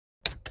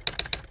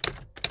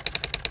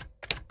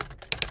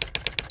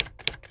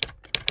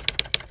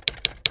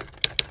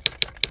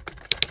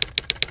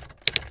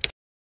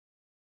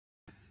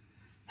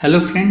Hello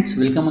friends,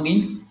 welcome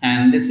again.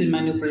 And this is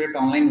my new project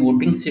online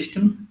voting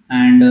system.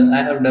 And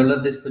I have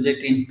developed this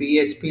project in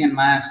PHP and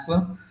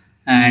MySQL.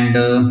 And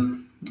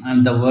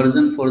the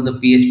version for the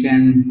PHP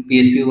and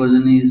PHP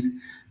version is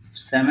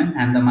 7,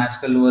 and the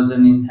MySQL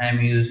version I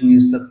am using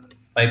is the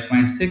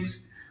 5.6.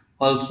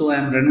 Also, I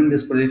am running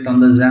this project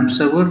on the XAMPP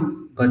server.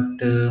 But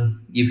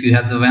if you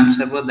have the XAMPP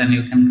server, then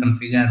you can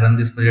configure and run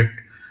this project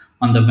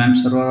on the XAMPP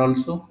server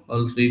also.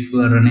 Also, if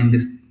you are running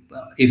this,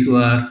 if you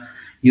are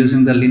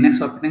using the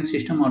Linux operating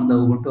system or the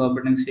Ubuntu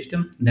operating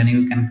system, then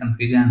you can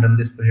configure and run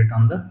this project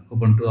on the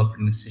Ubuntu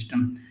operating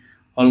system.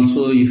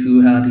 Also, if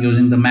you are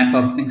using the Mac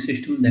operating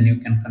system, then you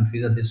can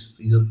configure this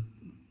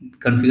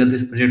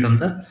project on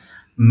the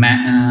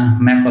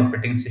Mac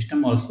operating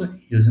system, also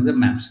using the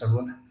map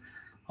server.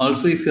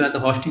 Also, if you have the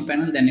hosting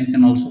panel, then you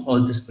can also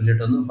host this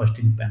project on the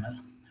hosting panel,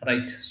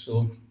 right?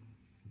 So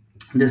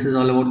this is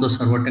all about the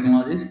server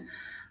technologies.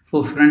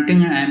 For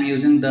fronting, I am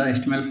using the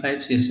HTML5,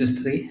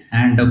 CSS3,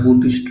 and the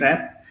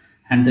Bootstrap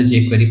and the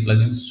jQuery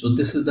plugins. So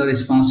this is the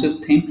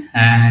responsive theme,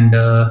 and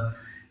uh,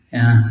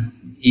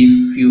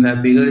 if you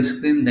have bigger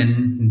screen,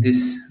 then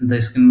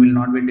the screen will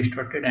not be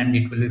distorted and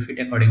it will be fit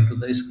according to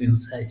the screen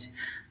size.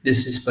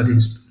 This is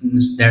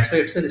that's why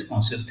it's a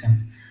responsive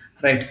theme,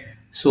 right?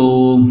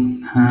 So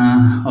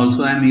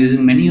also I'm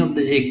using many of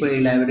the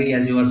jQuery library.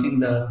 As you are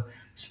seeing, the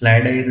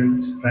slider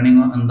is running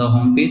on the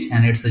home page,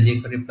 and it's a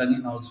jQuery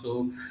plugin.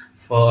 Also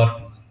for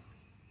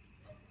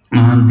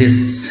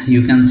this,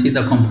 you can see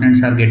the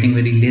components are getting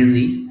very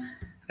lazy,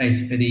 right?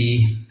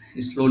 Very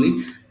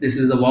slowly. This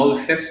is the wow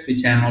effects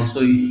which I am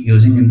also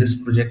using in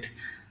this project,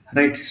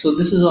 right? So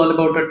this is all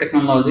about the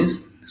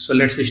technologies. So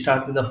let's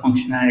start with the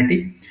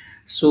functionality.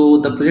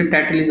 So the project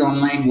title is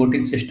online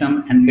voting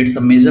system, and it's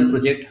a major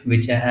project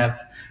which I have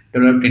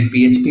developed in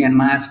PHP and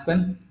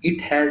MySQL.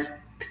 It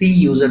has three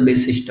user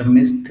based system,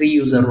 means three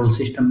user role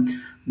system.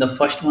 The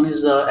first one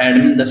is the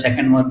admin, the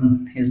second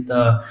one is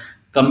the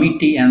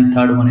committee, and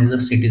third one is a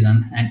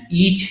citizen. And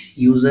each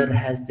user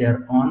has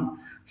their own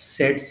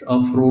sets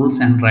of roles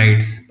and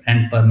rights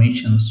and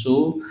permissions.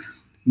 So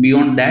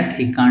beyond that,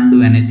 he can't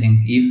do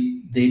anything if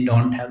they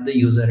don't have the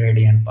user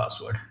ID and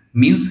password.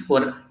 Means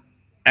for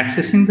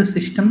accessing the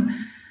system,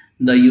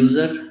 the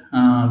user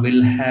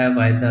will have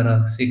either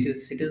a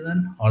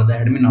citizen or the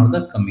admin or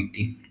the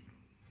committee.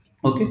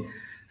 Okay,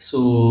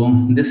 so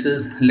this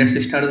is, let's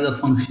start with the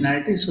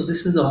functionality. So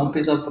this is the home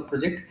page of the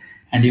project,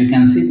 and you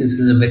can see this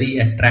is a very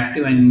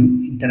attractive and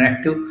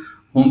interactive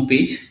home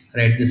page,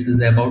 right? This is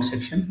the about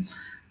section,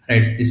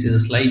 right? This is a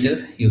slider.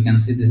 You can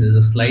see this is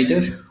a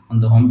slider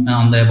on the home,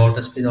 on the about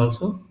us page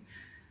also.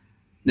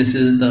 This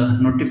is the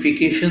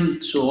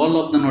notification. So all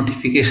of the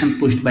notification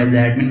pushed by the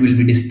admin will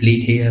be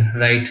displayed here,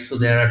 right? So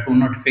there are two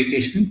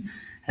notifications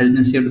has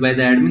been saved by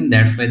the admin.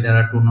 That's why there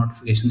are two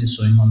notifications is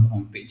showing on the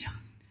home page.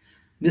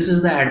 This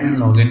is the admin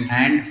login,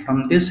 and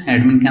from this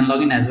admin can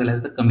login as well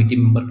as the committee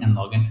member can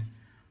login.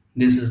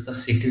 This is the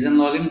citizen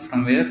login,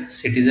 from where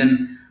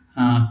citizen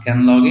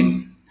can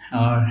login,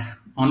 or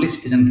only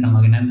citizen can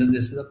login. And then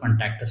this is the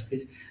contact us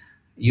page.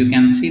 You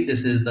can see uh,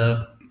 this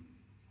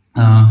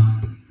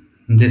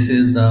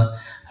is the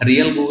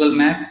real Google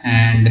map,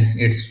 and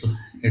it's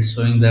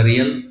showing the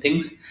real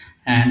things.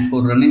 And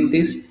for running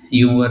this,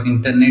 your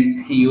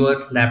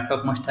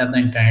laptop must have the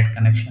internet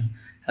connection,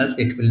 else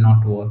it will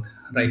not work,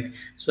 right?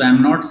 So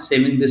I'm not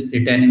saving this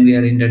data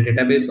anywhere in the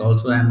database.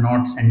 Also, I'm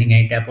not sending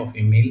any type of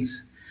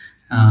emails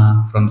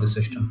from the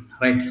system,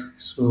 right?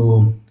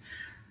 So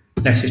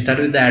let's start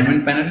with the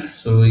admin panel.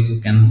 So you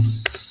can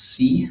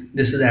see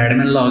this is the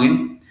admin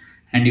login,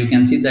 and you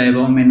can see the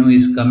above menu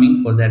is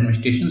coming for the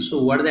administration.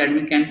 So what the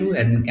admin can do,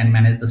 admin can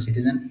manage the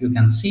citizen. You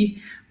can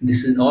see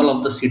this is all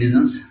of the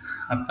citizens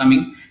are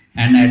coming,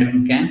 and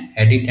admin can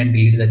edit and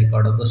delete the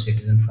record of the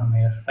citizen from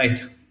here,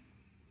 right?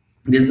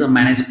 This is the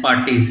manage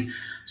parties.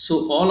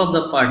 So all of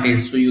the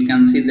parties, so you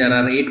can see there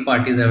are 8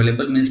 parties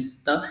available, means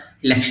the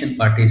election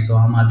parties. So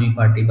Aam Aadmi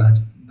Party,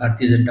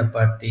 Bharatiya Janata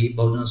Party,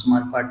 Bahujan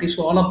Samaj Party.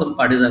 So all of the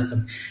parties are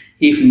coming.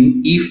 If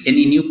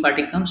any new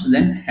party comes,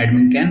 then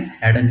admin can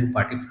add a new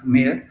party from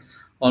here.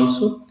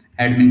 Also,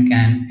 admin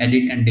can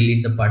edit and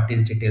delete the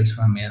party's details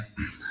from here,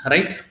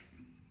 right?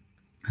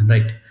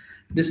 Right.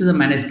 This is a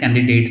manage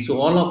candidates.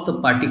 So all of the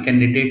party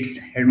candidates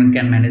admin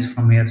can manage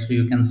from here. So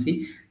you can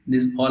see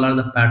these all are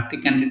the party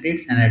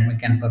candidates, and admin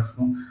can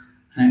perform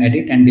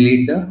edit and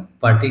delete the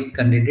party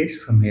candidates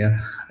from here,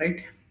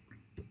 right?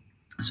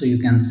 So you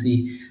can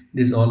see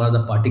these all are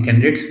the party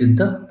candidates with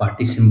the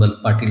party symbol,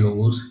 party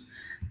logos.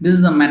 This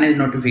is the manage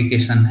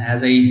notification.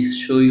 As I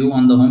show you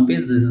on the home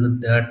page, this is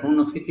there are two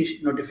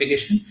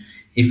notification.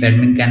 If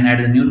admin can add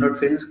the new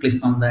notifications,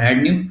 click on the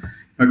add new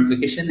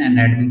notification, and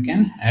admin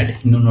can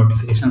add new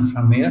notification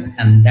from here,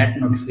 and that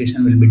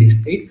notification will be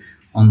displayed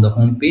on the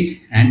home page,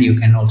 and you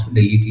can also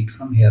delete it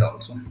from here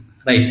also,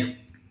 right?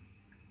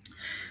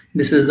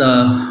 This is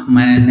the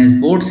manage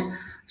votes.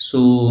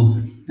 So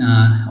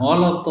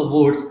all of the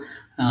votes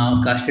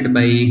casted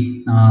by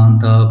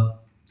the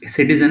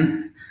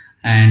citizen,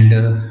 and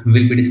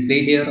will be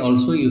displayed here.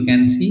 Also, you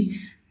can see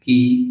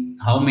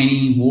how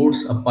many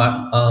votes a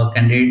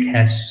candidate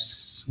has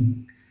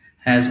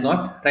has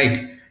got,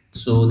 right?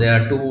 So there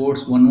are two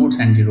votes, one votes,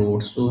 and zero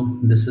votes. So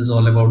this is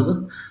all about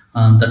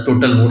the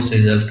total votes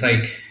result,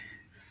 right?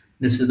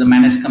 This is the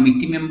manage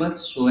committee member.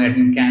 So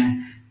admin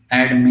can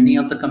add many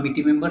of the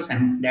committee members,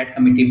 and that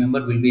committee member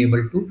will be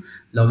able to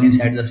log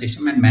inside the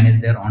system and manage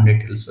their own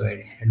details. So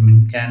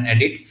admin can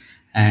edit,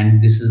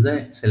 and this is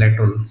the select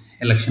role,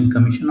 election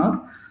commission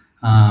or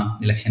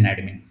election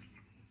admin,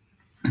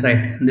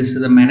 right? This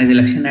is the manage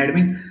election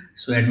admin.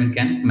 So admin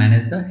can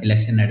manage the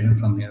election admin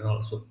from here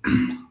also.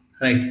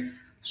 Right.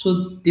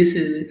 So this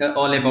is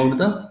all about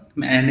the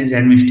manage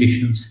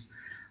administrations.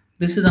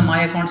 This is the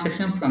my account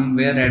section from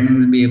where admin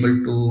will be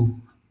able to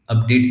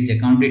update his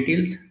account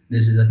details.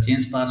 This is a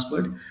change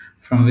password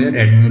from where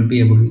admin will be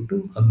able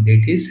to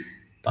update his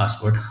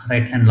password,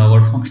 right? And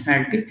logout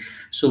functionality.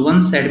 So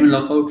once admin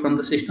log out from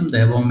the system,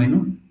 the above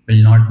menu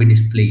will not be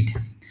displayed.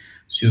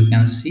 So you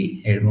can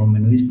see above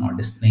menu is not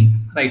displaying,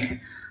 right?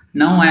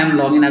 Now I am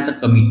logging as a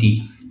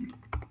committee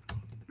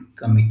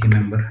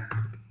member.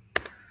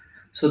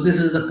 So this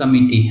is the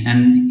committee,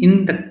 and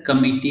in the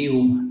committee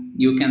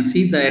you can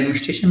see the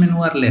administration menu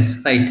are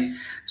less, right?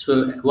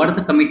 So what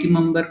the committee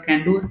member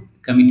can do,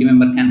 committee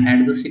member can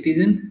add the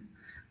citizen,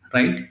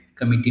 right?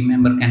 Committee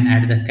member can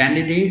add the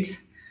candidates.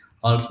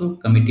 Also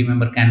committee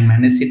member can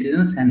manage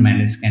citizens and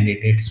manage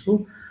candidates.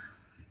 So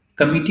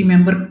committee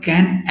member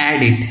can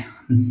add it,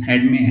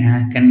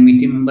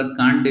 committee member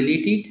can't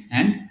delete it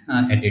and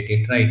edit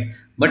it, right?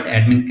 But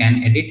admin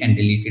can edit and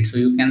delete it. So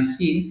you can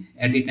see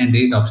edit and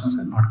delete options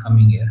are not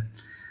coming here.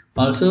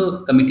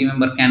 Also committee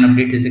member can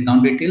update his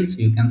account details.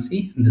 You can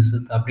see this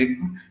is the update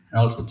now, and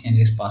also change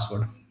his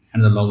password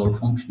and the logout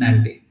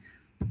functionality.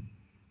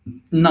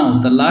 Now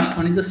the last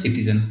one is the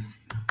citizen,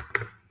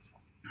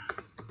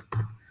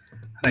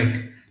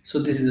 right? So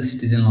this is the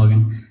citizen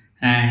login,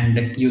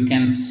 and you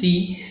can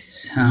see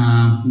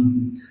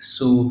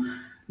so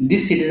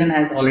this citizen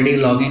has already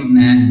logged in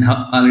and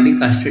already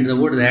casted the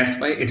vote. That's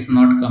why it's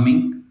not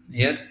coming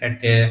here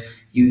at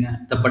you,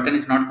 the button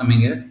is not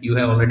coming here. You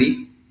have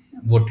already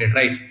voted,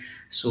 right?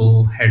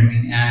 So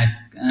admin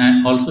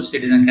also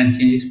citizen can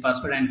change his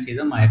password and see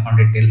the my account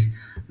details.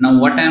 Now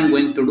what I am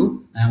going to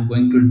do, I am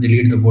going to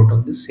delete the vote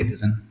of this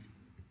citizen,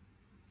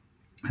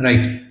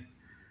 right?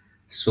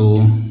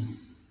 So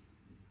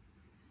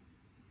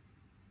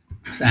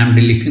I am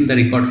deleting the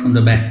record from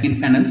the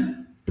backend panel,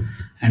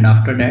 and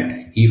after that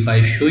if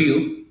I show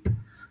you,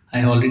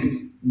 I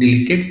already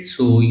deleted.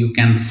 So you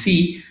can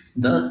see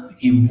the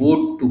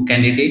vote to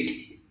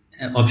candidate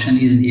option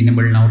is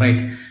enabled now,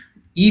 right?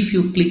 If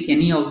you click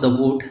any of the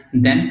vote,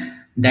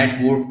 then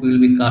that vote will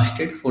be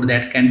casted for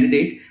that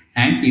candidate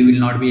and you will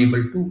not be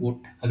able to vote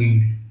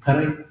again,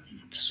 right?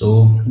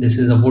 So this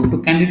is a vote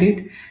to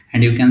candidate,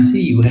 and you can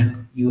see you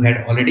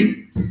had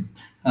already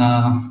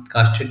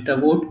casted the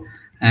vote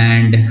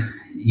and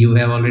you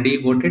have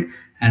already voted,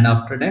 and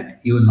after that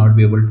you will not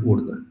be able to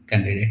vote the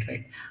candidate,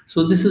 right?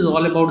 So this is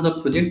all about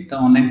the project, the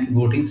online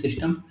voting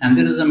system, and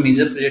this is a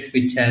major project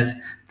which has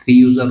 3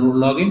 user role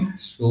login.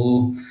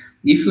 So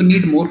if you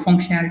need more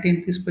functionality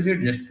in this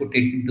project, just put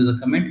it into the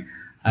comment.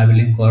 I will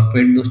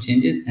incorporate those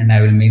changes and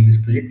I will make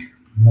this project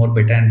more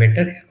better and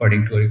better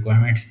according to your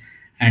requirements.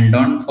 And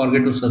don't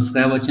forget to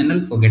subscribe our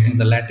channel for getting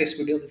the latest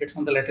video updates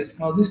on the latest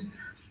technologies.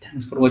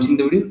 Thanks for watching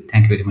the video.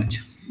 Thank you very much.